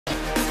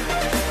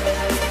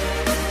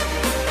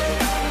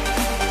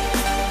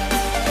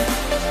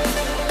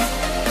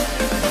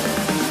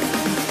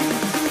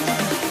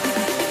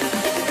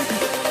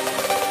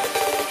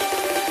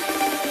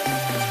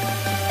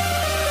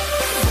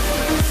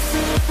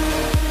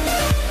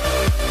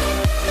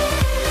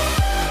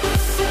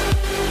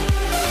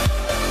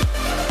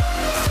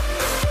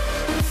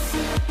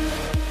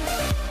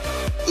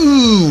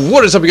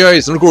What is up,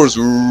 guys? And of course,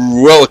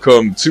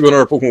 welcome to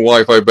another Pokemon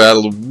Wi-Fi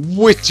battle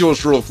with your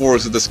Roll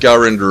Force at the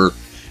Skyrander.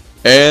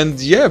 And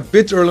yeah, a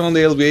bit early on the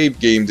LBA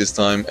game this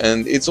time,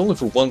 and it's only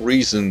for one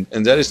reason,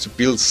 and that is to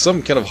build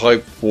some kind of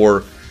hype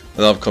for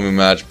an upcoming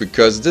match,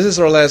 because this is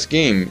our last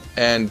game,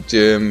 and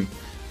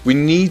we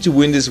need to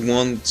win this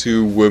one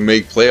to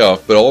make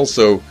playoff, but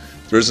also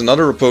there's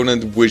another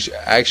opponent which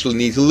actually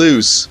need to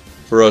lose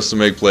for us to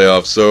make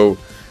playoff. So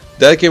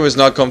that game has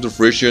not come to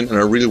fruition, and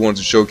I really want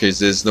to showcase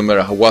this no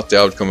matter what the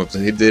outcome of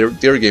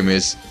their game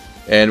is.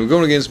 And we're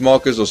going against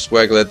Marcus or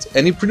Swagletts,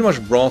 and he pretty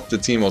much brought the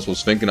team I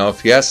was thinking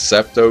of. He has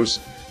Zapdos,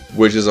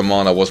 which is a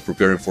mon I was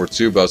preparing for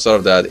too, but outside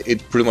of that,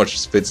 it pretty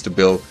much fits the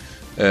bill.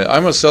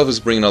 I myself is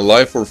bringing a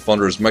Life Orb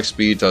Thunderous Max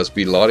Speed to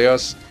speed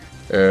Latias,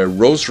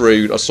 Rose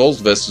Ray Assault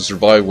Vest to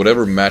survive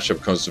whatever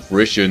matchup comes to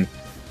fruition,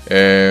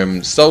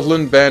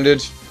 Stoutland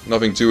Bandit,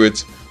 nothing to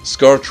it,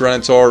 Scarf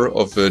Tyranitar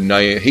of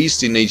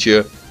hasty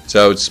nature to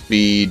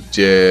outspeed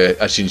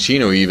a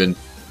Chinchino even,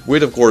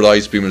 with of course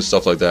Ice Beam and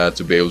stuff like that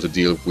to be able to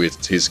deal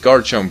with his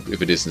Garchomp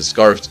if it isn't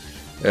Scarfed.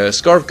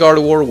 Scarf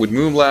Gardevoir with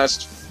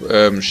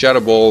Moonblast, Shadow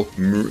Ball,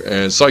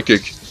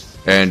 Psychic,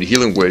 and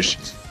Healing Wish.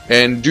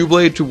 And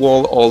Doublade to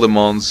wall all the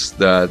mons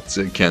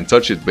that can't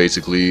touch it,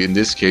 basically. In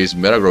this case,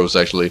 Metagross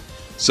actually.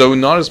 So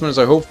not as many as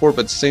I hoped for, but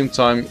at the same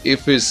time,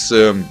 if his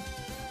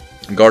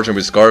Garchomp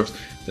is Scarfed,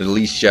 then at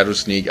least Shadow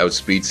Sneak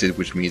outspeeds it,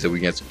 which means that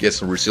we get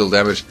some reseal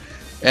damage.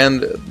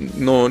 And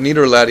no,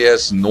 neither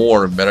Latias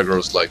nor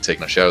Metagross like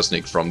taking a Shadow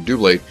Sneak from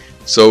Doublade.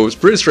 So it's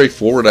pretty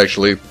straightforward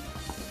actually.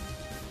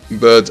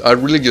 But I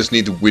really just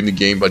need to win the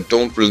game. I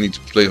don't really need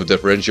to play for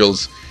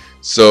differentials.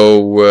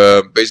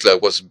 So basically I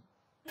was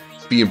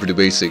being pretty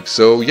basic.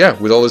 So yeah,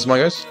 with all this, my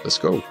guys, let's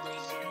go.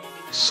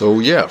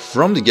 So yeah,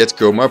 from the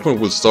get-go, my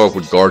opponent will start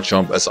with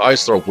Garchomp as I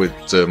start with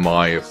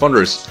my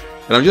Thunders.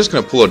 And I'm just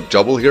gonna pull a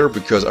double here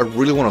because I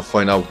really want to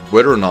find out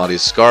whether or not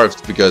he's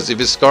Scarfed. Because if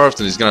he's Scarfed,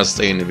 then he's gonna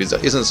stay in. If he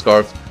isn't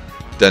Scarfed,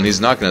 then he's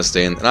not gonna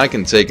stay in. And I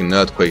can take an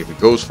Earthquake if he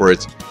goes for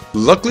it.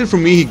 Luckily for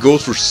me, he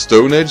goes for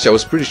Stone Edge. I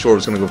was pretty sure he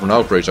was gonna go for an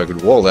Outrage. I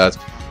could wall that,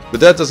 but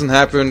that doesn't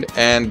happen.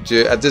 And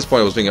at this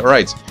point, I was thinking,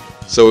 alright,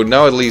 so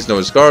now at least know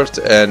he's Scarfed,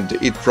 and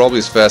it probably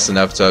is fast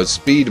enough to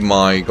outspeed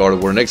my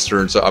Gardevoir next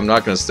turn. So I'm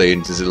not gonna stay in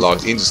until he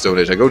locks into Stone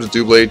Edge. I go to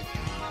Doublade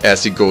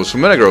as he goes for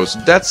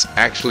Metagross. That's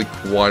actually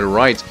quite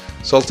right.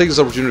 So I'll take this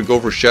opportunity to go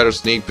for Shadow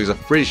Sneak because I'm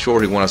pretty sure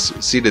he wants to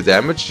see the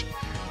damage.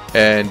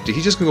 And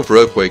he's just going to go for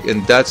Earthquake,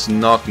 and that's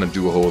not going to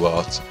do a whole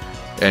lot.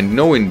 And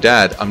knowing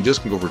that, I'm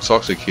just going to go for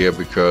Toxic here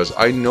because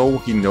I know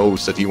he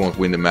knows that he won't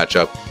win the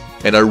matchup.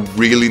 And I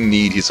really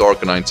need his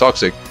Arcanine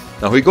Toxic.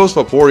 Now he goes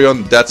for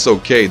Vaporeon, that's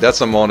okay.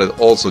 That's a mon that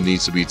also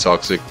needs to be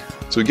Toxic.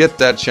 So we get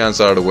that chance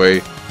out of the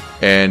way.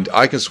 And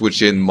I can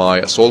switch in my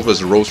Assault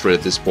Vest Rose Ray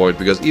at this point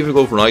because even if I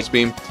go for an Ice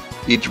Beam,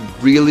 it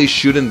really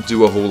shouldn't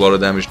do a whole lot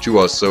of damage to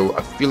us, so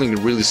I'm feeling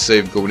really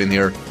safe going in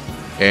here.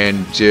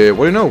 And what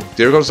do you know,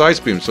 there goes Ice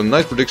Beam, so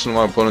nice prediction on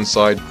my opponent's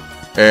side.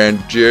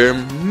 And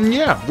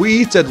yeah,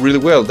 we eat that really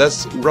well.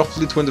 That's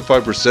roughly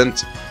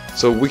 25%,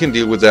 so we can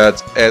deal with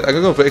that. And I'm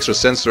gonna go for extra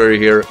Sensory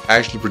here,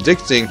 actually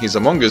predicting he's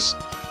Among Us.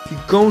 He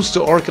goes to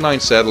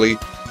Arcanine sadly,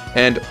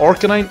 and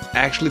Arcanine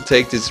actually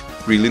takes this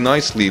really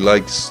nicely,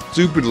 like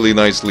stupidly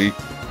nicely,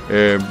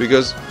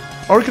 because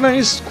Arcanine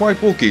is quite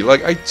bulky.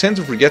 Like, I tend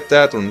to forget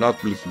that, or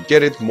not really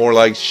forget it, more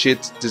like,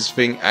 shit, this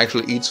thing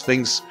actually eats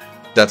things,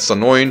 that's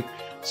annoying.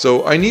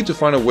 So I need to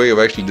find a way of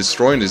actually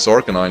destroying this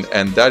Arcanine,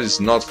 and that is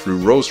not through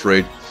Rose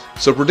Raid.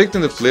 So predicting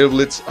the Flare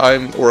Blitz,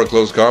 or a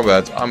close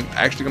combat, I'm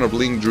actually gonna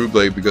blink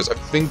Doublade, because I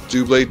think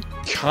Doublade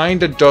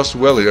kinda does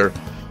well here.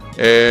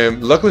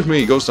 Luckily for me,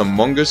 he goes to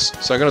Among Us,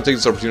 so I'm gonna take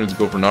this opportunity to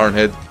go for an Iron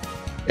Head,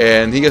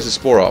 and he gets his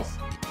Spore off.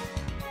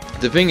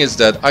 The thing is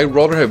that I'd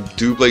rather have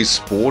Doublade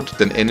Sport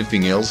than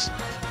anything else,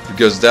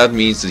 because that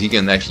means that he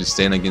can actually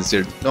stand against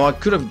it. Now I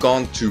could have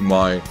gone to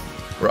my,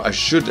 or I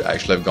should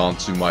actually have gone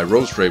to my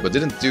Rose Ray, but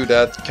didn't do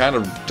that. Kind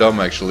of dumb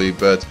actually,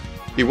 but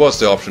it was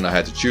the option I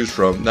had to choose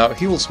from. Now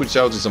he will switch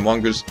out his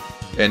Among Us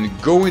and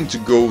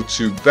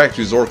back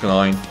to his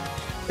Arcanine,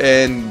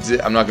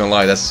 and I'm not gonna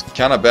lie, that's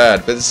kind of bad.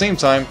 But at the same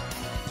time,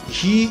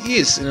 he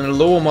is in a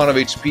low amount of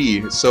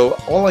HP, so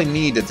all I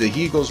need is that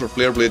he goes for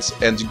Flare Blitz,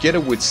 and together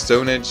with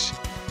Stone Edge,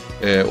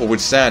 or with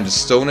Sand,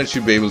 Stone Edge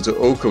should be able to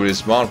OHKO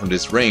this mon from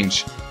this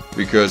range,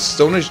 because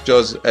Stone Edge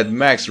does at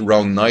max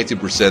around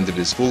 90% of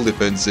his full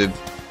defensive,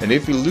 and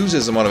if he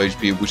loses amount of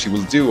HP, which he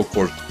will do of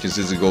course,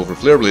 considering go for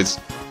Flare Blitz,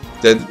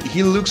 then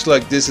he looks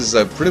like this is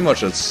pretty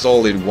much a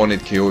solid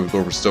 1-hit KO if you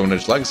go for Stone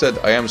Edge. Like I said,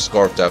 I am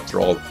Scarfed after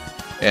all,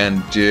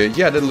 and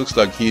yeah, that looks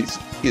like he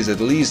is at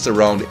least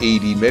around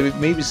 80,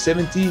 maybe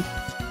 70,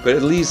 but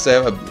at least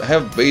I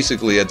have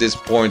basically at this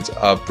point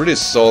a pretty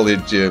solid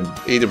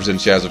 80%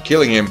 chance of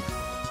killing him.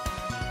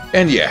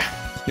 And yeah,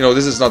 you know,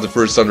 this is not the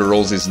first Thunder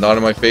Rolls, it's not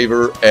in my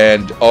favor,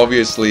 and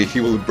obviously he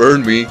will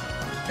burn me,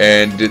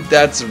 and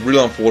that's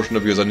really unfortunate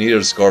because I needed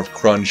a Scarf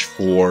Crunch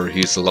for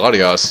his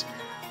Latias.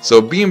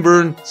 So being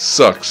burned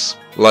sucks,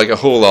 like a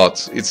whole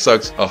lot, it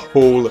sucks a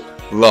whole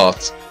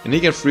lot. And he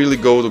can freely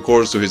go, of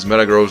course, to his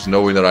Metagross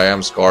knowing that I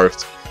am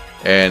Scarfed,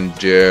 and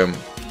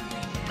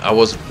I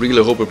was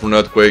really hoping for an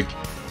Earthquake,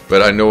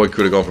 but I know I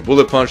could have gone for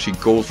Bullet Punch. He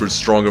goes for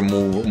stronger,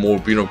 more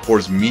of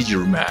course,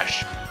 Meteor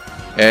Mash.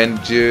 And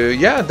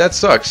yeah, that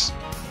sucks.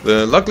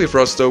 Luckily for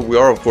us though, we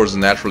are of course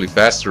naturally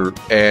faster,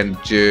 and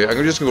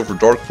I'm just gonna go for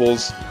Dark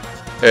Pulse.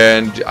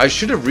 And I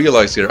should have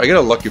realized here, I get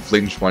a lucky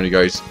flinch, mind you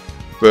guys,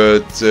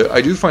 but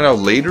I do find out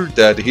later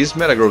that his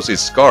Metagross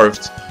is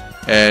Scarfed,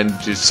 and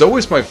so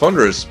is my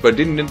Thundurus, but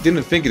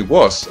didn't think it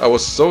was. I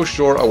was so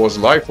sure I was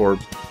Life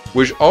Orb,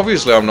 which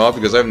obviously I'm not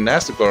because I have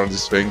Nasty Plot on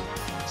this thing.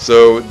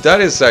 So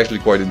that is actually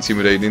quite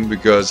intimidating,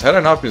 because had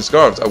I not been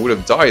Scarfed, I would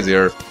have died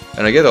there,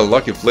 and I get a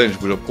lucky flinch,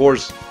 but of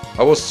course,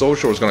 I was so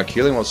sure I was gonna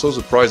kill him. I was so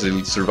surprised that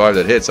he survived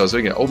that hit, so I was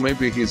thinking, oh,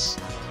 maybe it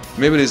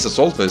is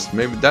Assault Vest,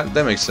 maybe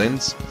that makes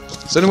sense.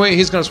 So anyway,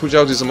 he's gonna switch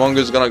out his Among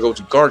Us, gonna go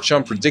to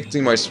Garchomp,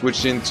 predicting my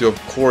switch into, of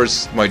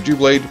course, my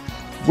Doublade,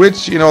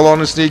 which, in all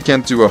honesty,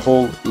 can't do a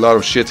whole lot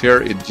of shit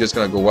here. It's just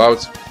gonna go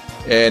out,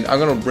 and I'm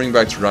gonna bring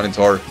back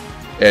Tyranitar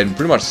and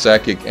pretty much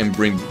Psychic and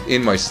bring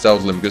in my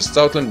Stoutland, because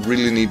Stoutland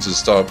really needs to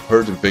stop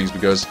hurting things,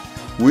 because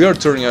we are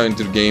turning out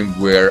into the game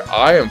where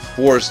I am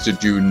forced to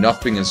do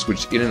nothing and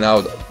switch in and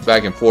out,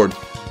 back and forth,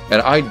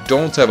 and I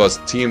don't have a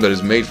team that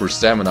is made for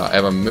stamina. I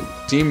have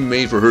a team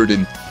made for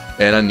hurting,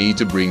 and I need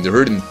to bring the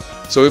hurting.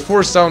 So we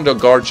forced down the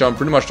Garchomp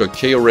pretty much to a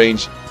KO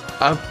range.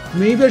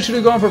 Maybe I should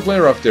have gone for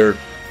Flare Up there.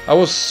 I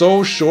was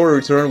so sure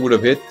Return would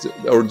have hit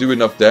or do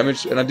enough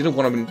damage, and I didn't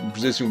want to be in a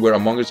position where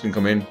Among Us can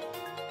come in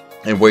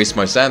and waste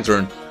my Sand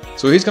turn.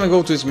 So he's gonna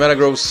go to his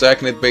Metagross,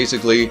 sacking it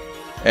basically,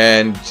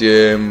 and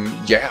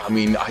yeah, I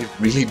mean, I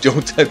really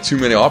don't have too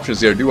many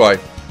options here, do I?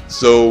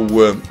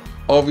 So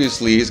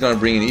obviously he's gonna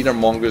bring in either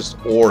Among Us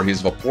or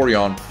his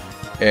Vaporeon,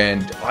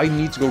 and I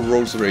need to go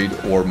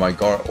Roserade or my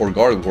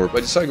Gardevoir. But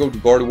I decided to go to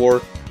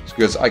Gardevoir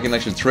because I can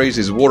actually trace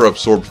his Water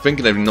Absorb,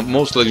 thinking that he's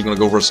most likely going to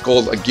go for a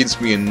Scald against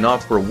me and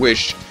not for a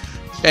Wish.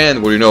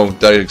 And well, you know,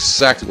 that is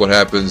exactly what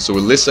happens. So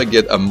Alyssa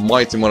get a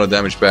mighty amount of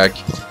damage back,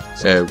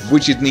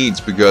 which it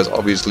needs, because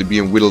obviously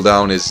being whittled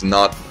down is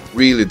not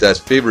really that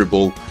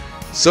favorable.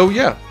 So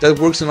yeah, that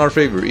works in our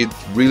favor. It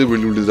really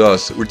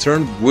does.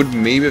 Return would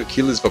maybe have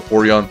killed his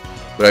Vaporeon,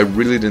 but I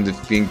really didn't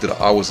think that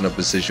I was in a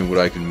position where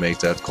I can make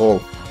that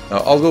call.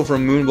 I'll go for a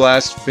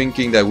Moonblast,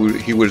 thinking that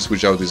he would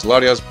switch out his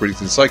Latias,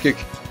 predicting Psychic.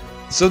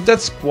 So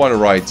that's quite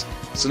alright.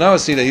 So now I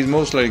see that he's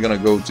most likely gonna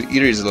go to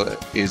either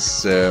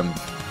his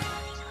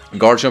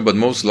Garchomp, but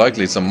most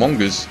likely it's Among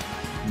Us.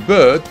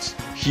 But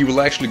he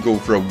will actually go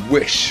for a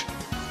Wish.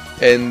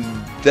 And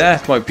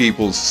that, my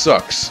people,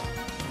 sucks.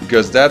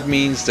 Because that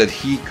means that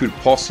he could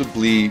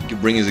possibly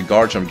bring his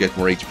Garchomp, get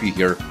more HP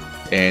here.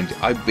 And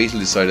I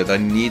basically decided I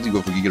need to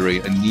go for Giga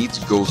Ray. I need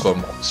to go for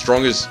the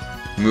strongest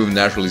move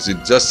naturally, so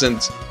it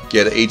doesn't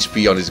get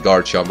HP on his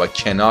Garchomp. I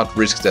cannot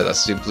risk that, I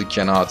simply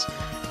cannot.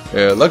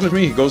 Luckily for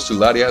me, he goes to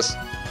Latias,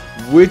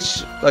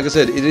 which, like I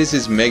said, it is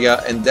his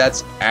Mega, and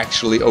that's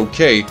actually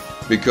okay,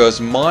 because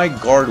my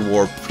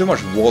Gardevoir pretty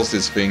much walls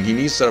this thing. He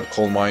needs to set up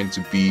Calm Mind to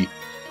be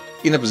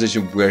in a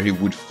position where he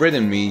would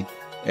threaten me,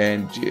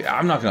 and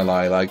I'm not gonna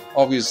lie, like,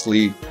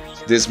 obviously,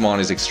 this mon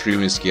is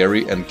extremely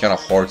scary and kind of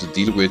hard to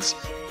deal with,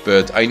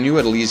 but I knew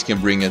at least can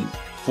bring it,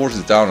 force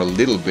it down a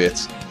little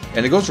bit,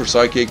 and it goes for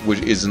Psychic, which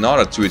is not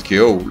a 2-hit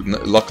KO,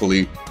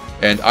 luckily.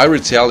 And I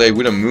retaliate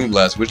with a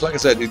Moonblast, which, like I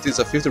said, it is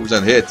a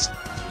 50% hit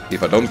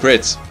if I don't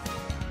crit.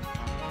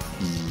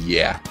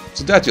 Yeah,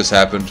 so that just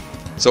happened.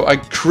 So I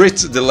crit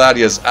the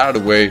Latias out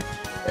of the way,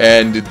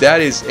 and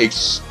that is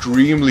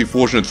extremely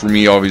fortunate for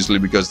me, obviously,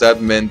 because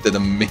that meant that a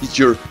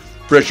major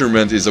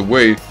pressurement is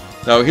away.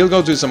 Now he'll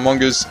go to his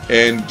Among Us,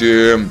 and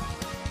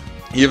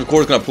he of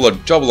course gonna pull a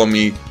double on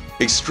me.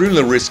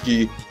 Extremely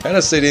risky. Had I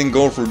stayed in,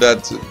 going for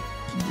that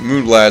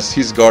Moonblast,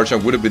 his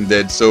Garchomp would have been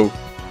dead. So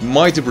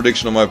mighty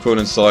prediction on my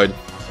opponent's side,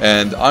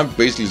 and I'm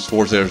basically just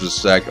forced there to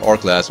sack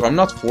Arclast. Or I'm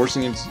not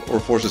forcing it or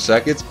forced to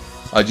sack it.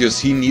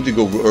 He need to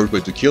go for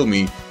Earthquake to kill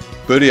me,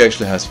 but he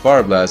actually has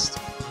Fire Blast.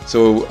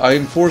 So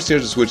I'm forced here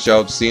to switch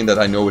out, seeing that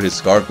I know it is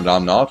Scarf, but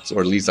I'm not,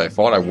 or at least I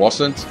thought I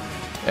wasn't.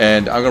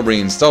 And I'm gonna bring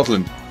in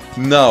Stoutland.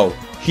 Now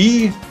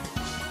he,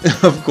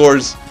 of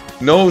course,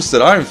 knows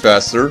that I'm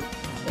faster,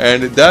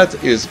 and that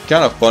is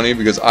kind of funny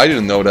because I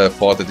didn't know that. I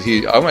thought that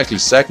I'm actually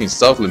sacking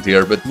Stoutland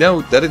here, but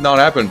no, that did not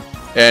happen.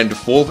 And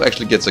Wolf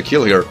actually gets a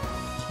kill here,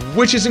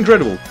 which is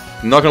incredible.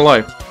 I'm not gonna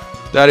lie,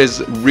 that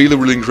is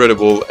really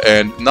incredible.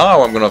 And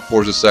now I'm gonna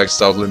force a sack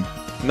Stoutland.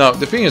 Now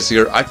the thing is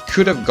here, I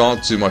could have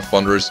gone to my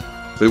Thundurus,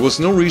 but there was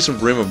no reason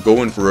for him of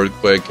going for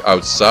Earthquake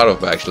outside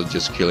of actually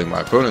just killing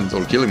my opponent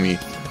or killing me.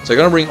 So I'm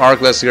gonna bring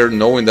Arclast here,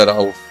 knowing that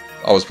I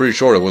was pretty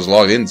sure it was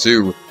logged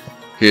into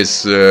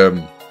his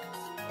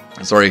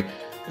his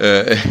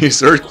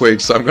Earthquake.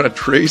 So I'm gonna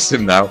trace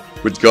him now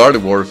with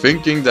Gardevoir,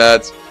 thinking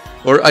that,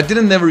 or I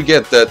didn't never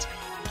get that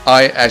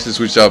I actually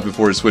switched out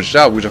before he switched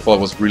out, which I thought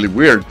was really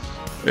weird.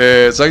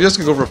 So I'm just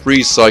gonna go for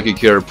free Psychic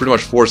here, pretty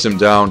much force him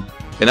down.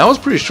 And I was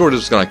pretty sure this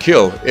was gonna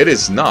kill. It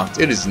is not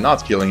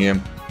killing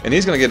him. And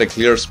he's gonna get a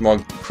clear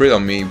smog crit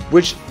on me,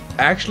 which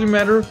actually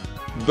matter,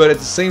 but at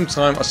the same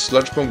time a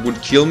Sludge Bomb would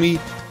kill me,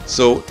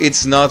 so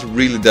it's not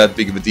really that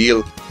big of a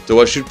deal.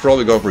 Though I should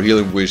probably go for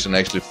Healing Wish and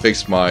actually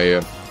fix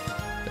my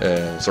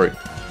sorry,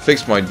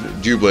 fixed my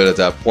Doublade at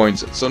that point.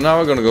 So now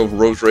I'm gonna go for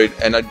Roserade,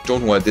 and I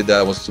don't know why I did that.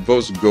 I was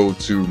supposed to go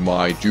to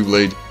my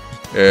Doublade,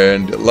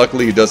 and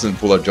luckily he doesn't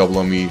pull a double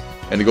on me,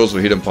 and he goes for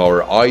Hidden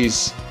Power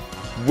Ice,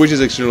 which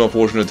is extremely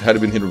unfortunate. Had it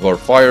been Hidden Power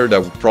Fire,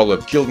 that would probably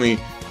have killed me,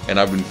 and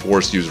I've been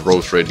forced to use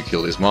Roserade to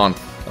kill this mon.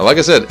 Now, like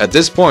I said, at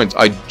this point,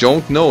 I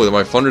don't know that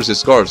my Thunder's his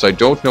Scarf, so I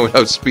don't know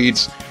how it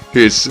speeds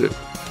his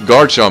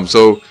Garchomp.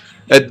 So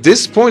at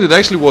this point, it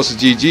actually was a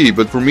GG,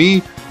 but for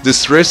me, the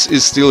stress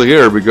is still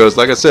here, because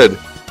like I said,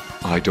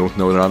 I don't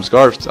know that I'm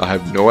Scarfed. I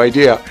have no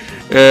idea.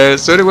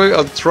 So anyway,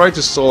 I'll try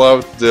to stall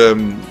out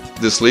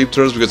the sleep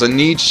turns, because I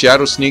need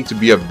Shadow Sneak to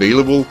be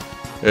available.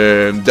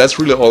 That's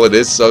really all it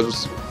is. So I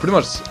was pretty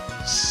much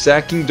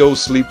sacking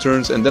those sleep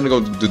turns, and then I go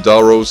to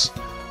Daros,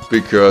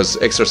 because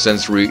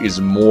Extrasensory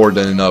is more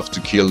than enough to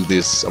kill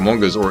this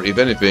Among Us, or if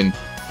anything,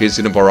 his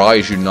Hidden Power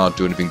Eye should not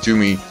do anything to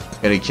me,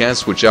 and he can't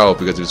switch out,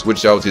 because if he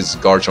switch out, his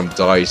Garchomp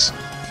dies.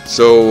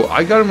 So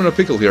I got him in a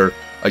pickle here.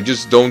 I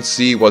just don't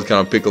see what kind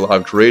of pickle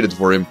I've created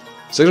for him.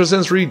 So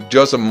Extrasensory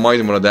does a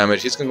mighty amount of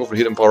damage. He's gonna go for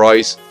Hidden Power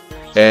Ice,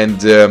 and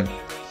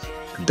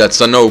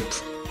that's a nope.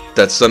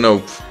 That's a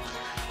nope.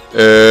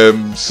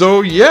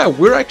 So yeah,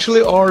 we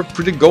actually are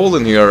pretty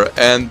golden here,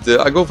 and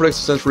I go for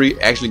Extrasensory,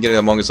 actually getting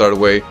Among Us out of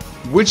the way,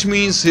 which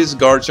means his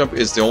Garchomp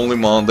is the only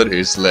mon that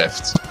is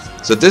left.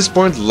 So at this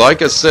point,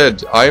 like I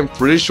said, I am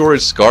pretty sure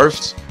it's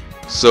Scarfed.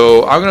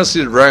 So I'm gonna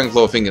see the Dragon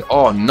Claw thinking,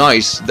 oh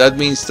nice, that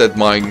means that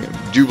my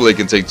Doublade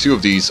can take 2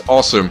 of these,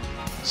 awesome.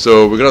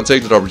 So we're gonna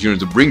take that opportunity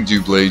to bring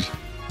Doublade,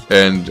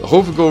 and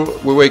hopefully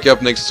we wake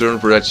up next turn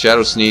for that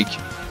Shadow Sneak.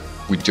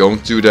 We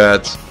don't do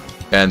that.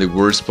 And the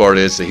worst part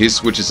is that he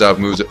switches out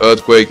moves to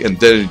Earthquake, and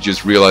then he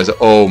just realizes,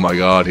 oh my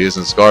god, he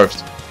isn't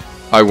Scarfed.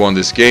 I won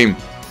this game.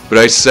 But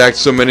I sacked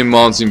so many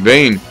mons in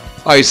vain.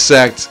 I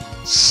sacked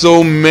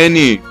so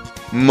many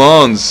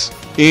mons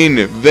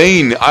in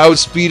vain. I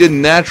outspeeded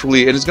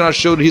naturally, and it's gonna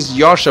show his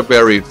Yasha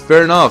Berry.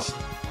 Fair enough.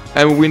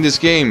 And we win this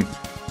game.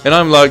 And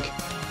I'm like,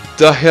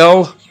 the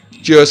hell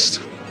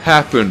just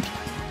happened?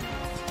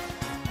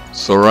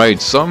 So right,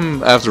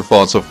 some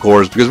afterthoughts of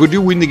course, because we do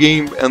win the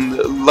game,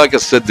 and like I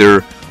said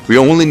there, we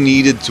only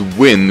needed to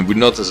win, we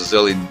not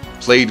necessarily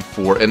played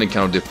for any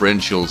kind of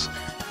differentials,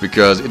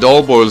 because it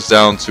all boils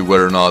down to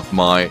whether or not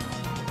my,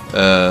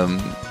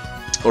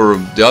 or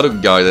the other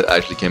guy that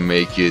actually can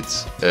make it,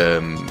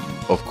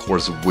 of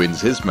course wins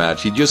his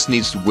match. He just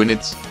needs to win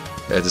it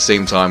at the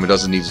same time, he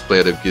doesn't need to play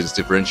it against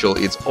differential,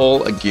 it's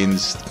all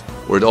against,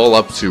 or it's all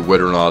up to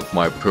whether or not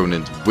my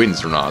opponent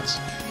wins or not.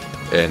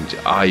 And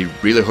I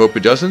really hope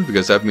it doesn't,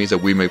 because that means that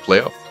we may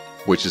playoff,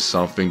 which is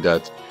something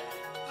that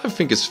I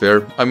think is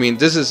fair. I mean,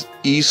 this is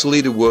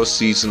easily the worst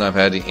season I've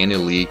had in any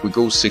league. We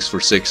go 6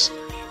 for 6,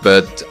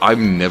 but I've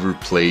never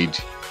played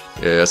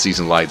a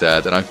season like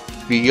that, and I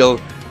feel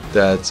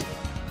that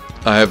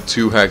I have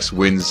 2 hacks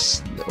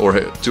wins, or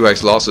 2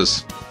 hacks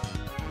losses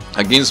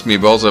against me,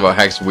 but also have a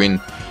hacks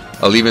win.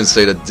 I'll even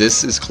say that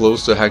this is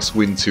close to a hacks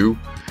win too.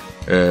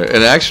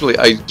 And actually,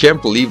 I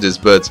can't believe this,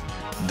 but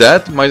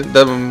my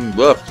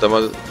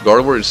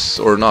Gardevoir is,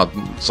 or not,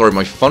 sorry,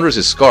 my Thundurus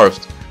is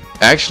Scarfed,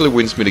 actually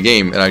wins me the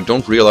game, and I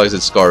don't realize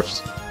it's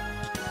Scarfed.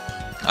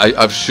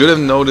 I should have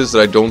noticed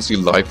that I don't see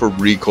Life Orb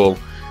Recall,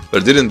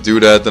 but I didn't do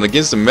that, and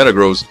against the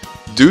Metagross,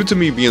 due to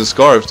me being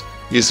Scarfed,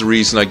 is the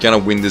reason I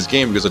cannot win this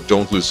game, because I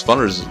don't lose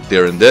Thundurus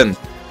there and then.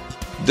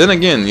 Then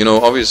again, you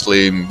know,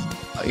 obviously,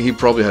 he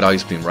probably had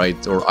Ice Beam,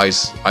 right, or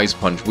Ice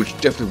Punch, which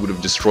definitely would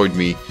have destroyed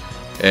me.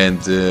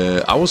 And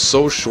I was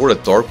so sure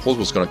that Dark Pulse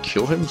was gonna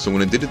kill him, so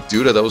when I didn't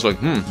do that, I was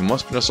like, it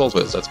must be an Assault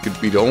Vest, that could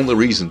be the only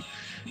reason.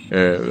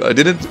 I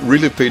didn't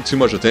really pay too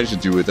much attention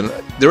to it, and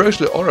there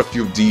actually are a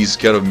few of these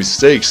kind of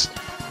mistakes,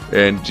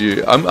 and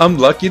I'm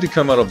lucky to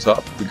come out on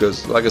top,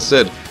 because like I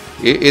said,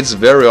 it's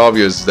very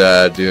obvious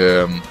that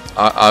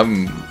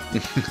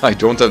I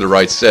don't have the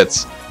right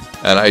sets,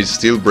 and I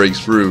still break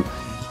through.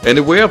 And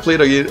the way I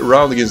played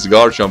around against the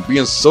Garchomp,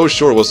 being so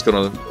sure it was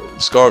gonna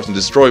Scarf and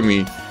destroy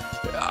me,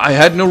 I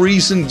had no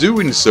reason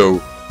doing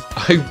so.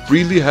 I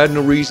really had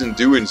no reason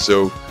doing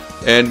so.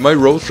 And my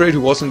Roserade, who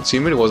wasn't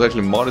timid, was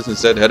actually modest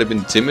instead. Had it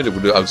been timid, it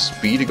would have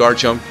outspeeded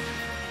Garchomp,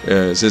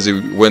 since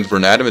it went for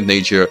an adamant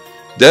nature.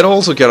 That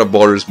also kind of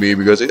bothers me,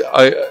 because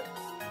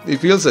it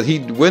feels that he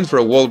went for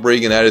a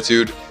wall-breaking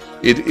attitude.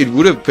 It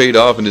would have paid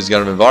off in this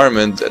kind of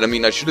environment. And I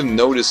mean, I should have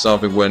noticed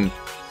something when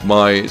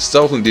my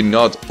Stoutland did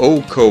not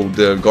O-code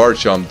the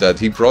Garchomp, that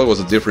he probably was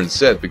a different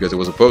set, because it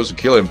was supposed to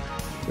kill him.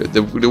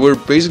 There were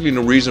basically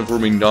no reason for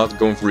me not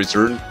going for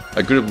return.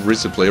 I could have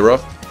risked a play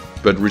rough,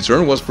 but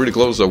return was pretty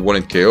close to a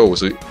 1-hit KO,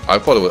 so I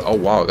thought it was, oh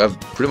wow, I got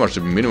pretty much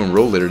the minimum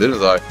roll there,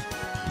 didn't I?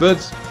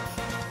 But,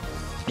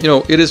 you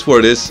know, it is what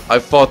it is. I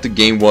thought the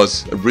game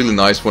was a really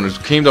nice one.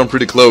 It came down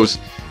pretty close,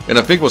 and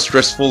I think it was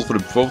stressful for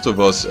the both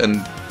of us.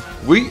 And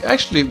we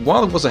actually,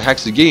 while it was a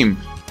Haxy game,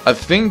 I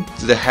think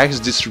the Hax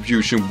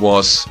distribution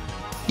was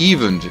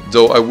evened,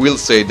 though I will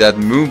say that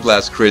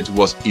Moonblast crit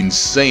was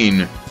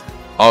insane.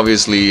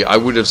 Obviously, I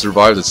would have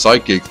survived a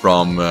Psychic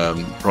from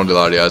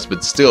Delarias,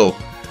 but still.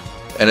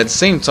 And at the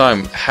same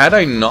time, had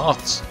I not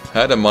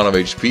had a amount of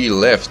HP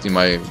left in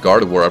my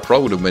Gardevoir, I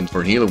probably would have went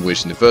for Healing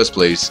Wish in the first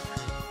place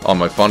on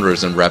my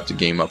Thundurus and wrapped the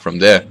game up from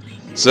there.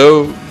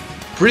 So,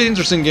 pretty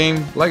interesting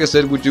game. Like I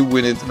said, we do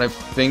win it, and I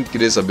think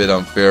it is a bit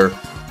unfair.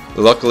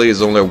 Luckily,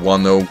 it's only a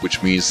 1-0,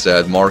 which means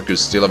that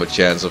Marcus still have a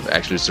chance of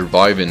actually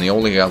surviving. He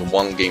only got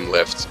one game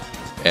left,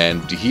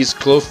 and he's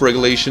close for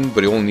regulation,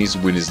 but he only needs to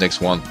win his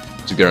next one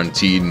to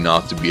guarantee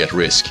not to be at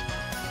risk.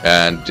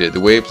 And the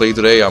way he played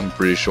today, I'm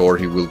pretty sure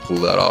he will pull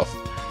that off.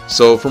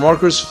 So for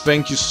Marcus,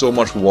 thank you so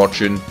much for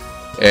watching,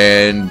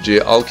 and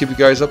I'll keep you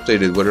guys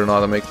updated whether or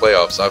not I make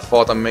playoffs. I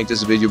thought I'd make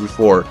this video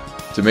before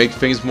to make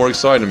things more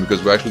exciting,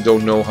 because we actually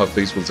don't know how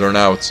things will turn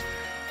out.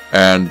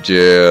 And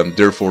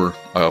therefore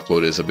I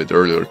upload this a bit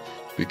earlier,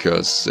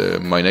 because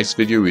my next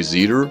video is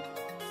either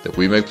that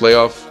we make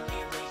playoff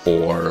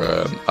or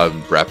I'll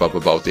wrap up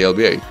about the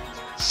LBA.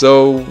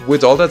 So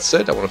with all that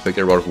said, I want to thank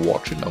everybody for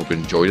watching. I hope you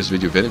enjoyed this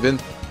video if anything,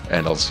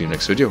 and I'll see you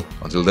next video.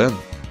 Until then,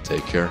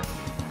 take care,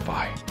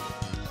 bye.